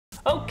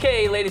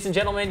Okay, ladies and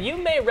gentlemen, you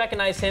may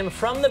recognize him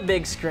from the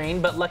big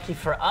screen, but lucky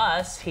for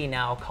us, he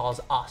now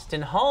calls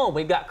Austin home.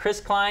 We've got Chris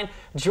Klein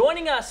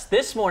joining us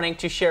this morning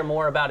to share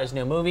more about his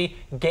new movie,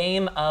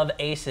 Game of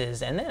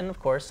Aces, and then, of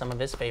course, some of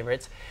his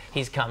favorites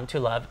he's come to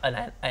love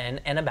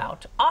and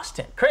about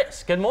Austin.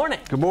 Chris, good morning.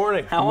 Good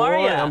morning. How are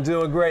you? I'm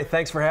doing great.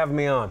 Thanks for having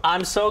me on.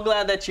 I'm so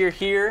glad that you're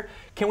here.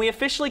 Can we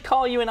officially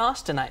call you an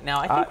Austinite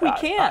now? I think we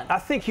can. I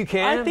think you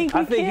can. I think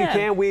you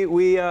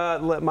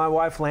can. My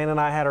wife Lan and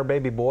I had our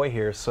baby boy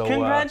here, so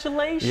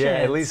congratulations. Yeah,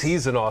 at least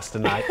he's an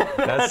Austinite.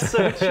 That's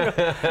so true.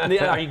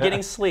 Are you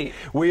getting sleep?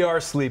 We are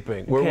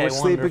sleeping. We're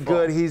sleeping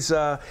good. He's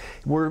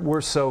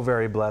we're so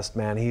very blessed,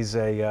 man. He's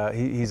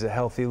a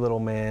healthy little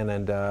man,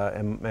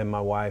 and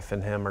my wife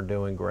and him are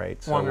doing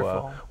great. So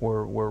wonderful.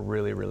 We're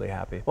really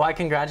happy. Well, I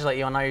congratulate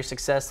you on all your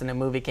success. The new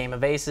movie, Game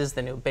of Aces,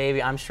 the new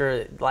baby. I'm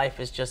sure life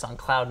is just on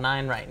cloud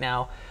 9 right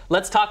now.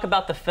 Let's talk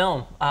about the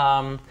film.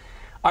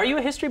 Are you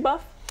a history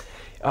buff?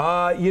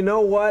 You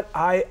know what?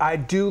 I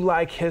do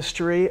like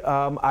history.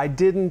 I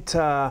didn't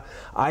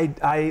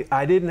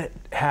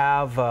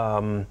have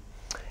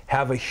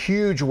a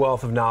huge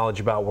wealth of knowledge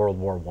about World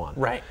War I.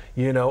 Right.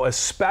 You know,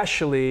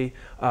 especially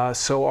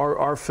so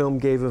our film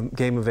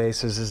Game of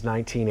Aces is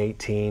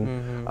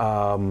 1918,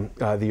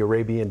 the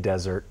Arabian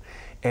Desert,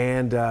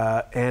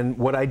 and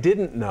what I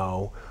didn't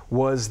know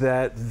was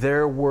that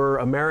there were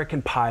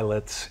American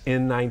pilots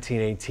in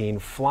 1918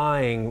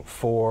 flying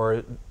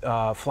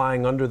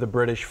under the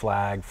British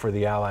flag for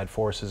the Allied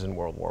forces in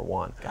World War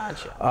I.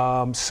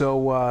 Gotcha.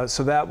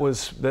 So that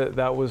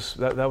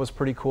was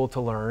pretty cool to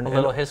learn. A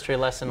little history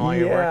lesson while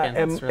you're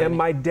working. And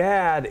my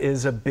dad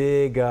is a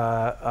big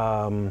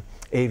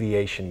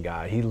aviation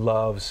guy. He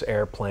loves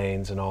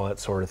airplanes and all that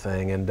sort of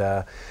thing. And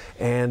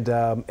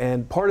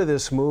part of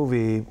this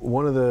movie,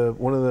 one of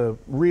the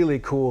really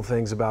cool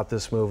things about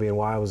this movie and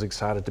why I was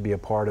excited to be a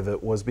part of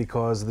it was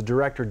because the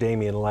director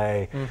Damien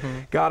Lay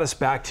got us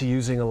back to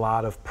using a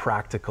lot of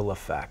practical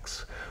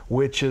effects,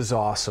 which is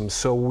awesome.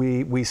 So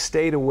we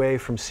stayed away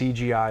from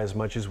CGI as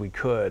much as we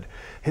could.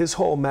 His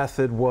whole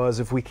method was,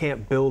 if we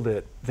can't build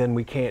it, then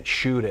we can't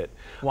shoot it.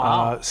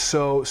 Wow.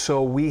 So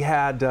we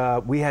had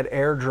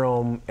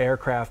Airdrome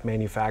Aircraft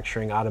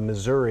Manufacturing out of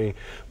Missouri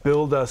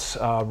build us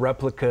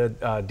replica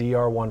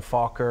DR-1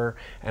 Fokker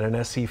and an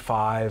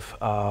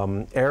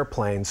SE-5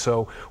 airplane.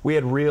 So we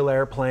had real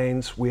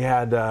airplanes. We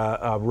had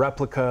a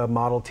replica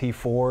Model T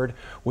Ford,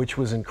 which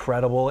was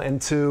incredible. And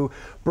to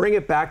bring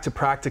it back to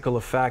practical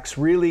effects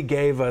really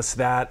gave us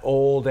that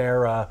old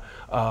era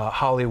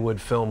Hollywood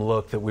film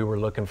look that we were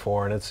looking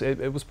for, and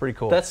it was pretty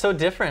cool. That's so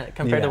different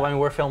compared to when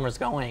we're filmers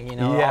going. You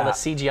know, all the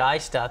CGI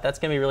stuff. That's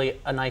gonna be really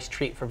a nice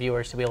treat for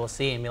viewers to be able to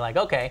see and be like,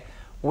 okay,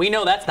 we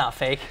know that's not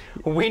fake.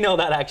 We know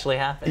that actually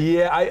happened.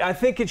 Yeah, I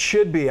think it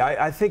should be.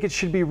 I think it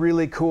should be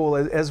really cool,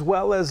 as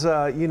well as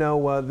you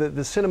know, the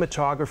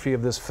cinematography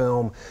of this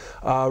film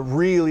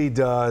really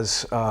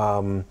does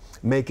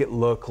make it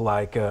look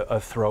like a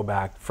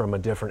throwback from a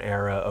different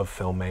era of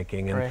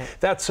filmmaking, and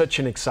that's such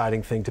an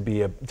exciting thing to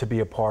be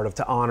a part of.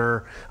 To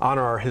honor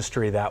our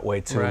history that way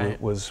too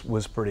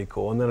was pretty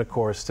cool. And then of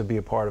course to be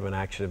a part of an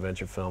action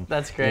adventure film.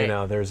 That's great. You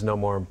know, there's no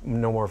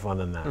more fun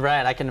than that.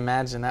 Right, I can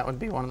imagine that would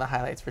be one of the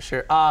highlights for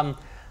sure. I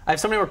have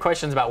so many more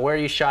questions about where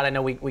you shot. I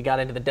know we got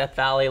into the Death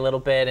Valley a little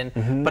bit,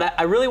 but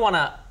I really want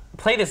to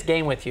play this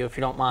game with you, if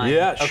you don't mind.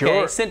 Yeah,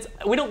 sure. Since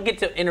we don't get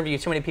to interview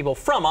too many people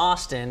from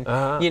Austin,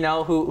 you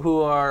know,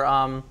 who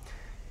are,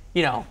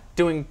 you know,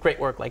 doing great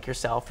work like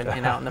yourself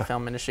and out in the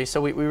film industry.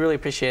 So we really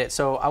appreciate it.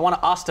 So I want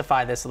to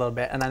Austify this a little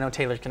bit, and I know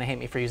Taylor's going to hate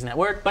me for using that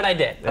word, but I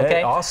did. Okay.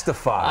 Hey,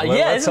 Austify.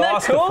 Yeah, isn't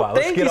that cool?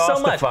 Thank you so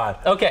much.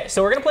 Ossified. Okay,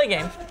 so we're going to play a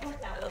game.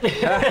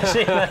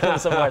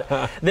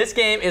 This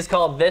game is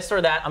called This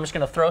or That. I'm just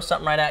going to throw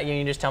something right at you, and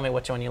you just tell me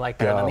which one you like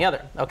better than the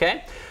other.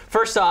 Okay.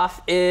 First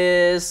off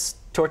is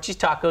Torchy's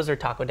Tacos or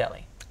Taco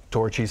Deli?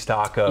 Torchy's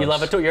Tacos. You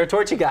love you're a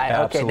Torchy guy.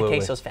 Absolutely. Okay, the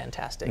queso's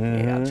fantastic.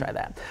 You gotta try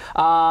that.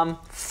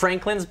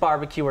 Franklin's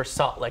Barbecue or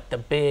Salt Lick? The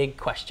big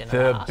question.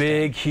 The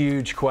big,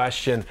 huge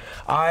question.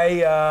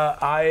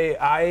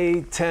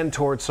 I tend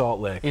towards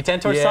Salt Lick. You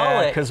tend towards Salt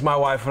Lick? Because my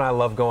wife and I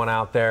love going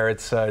out there.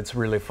 It's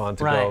really fun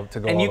to go all the way out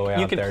there.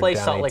 And you can play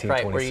Salt Lick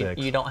right where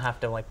you don't have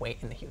to like wait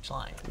in the huge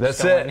line.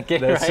 That's it.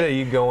 That's it.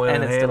 You go in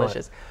and it's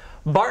delicious.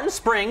 Barton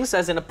Springs,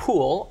 as in a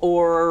pool,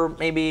 or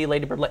maybe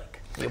Lady Bird Lake?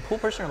 Are you a pool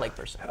person or a lake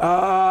person?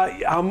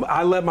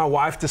 I let my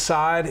wife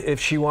decide.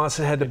 If she wants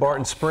to head to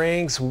Barton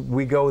Springs,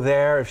 we go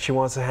there. If she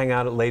wants to hang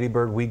out at Lady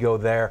Bird, we go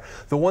there.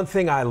 The one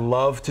thing I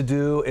love to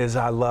do is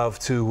I love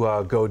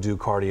to go do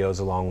cardios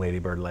along Lady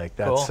Bird Lake.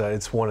 That's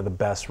it's one of the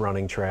best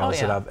running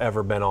trails that I've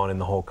ever been on in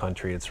the whole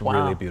country. It's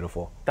really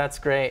beautiful. That's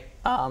great.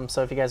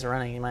 So if you guys are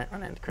running, you might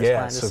run into Chris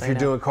Klein. So if you're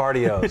doing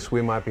cardios,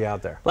 we might be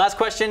out there. Last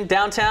question,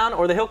 downtown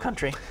or the hill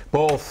country?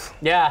 Both.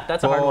 Yeah,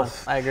 that's a hard one.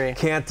 I agree.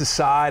 Can't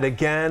decide.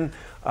 Again,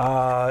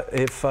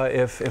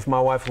 If my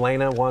wife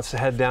Lena wants to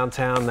head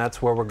downtown,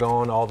 that's where we're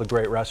going. All the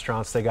great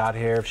restaurants they got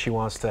here. If she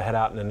wants to head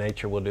out into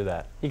nature, we'll do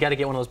that. You got to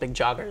get one of those big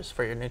joggers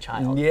for your new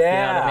child. Yeah,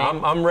 you know what I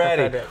mean? I'm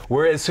ready.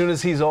 As soon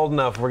as he's old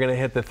enough, we're gonna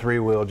hit the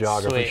 3-wheel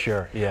jogger for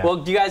sure. Yeah.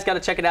 Well, you guys got to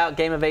check it out.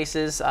 Game of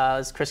Aces.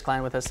 It's Chris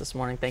Klein with us this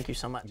morning. Thank you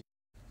so much.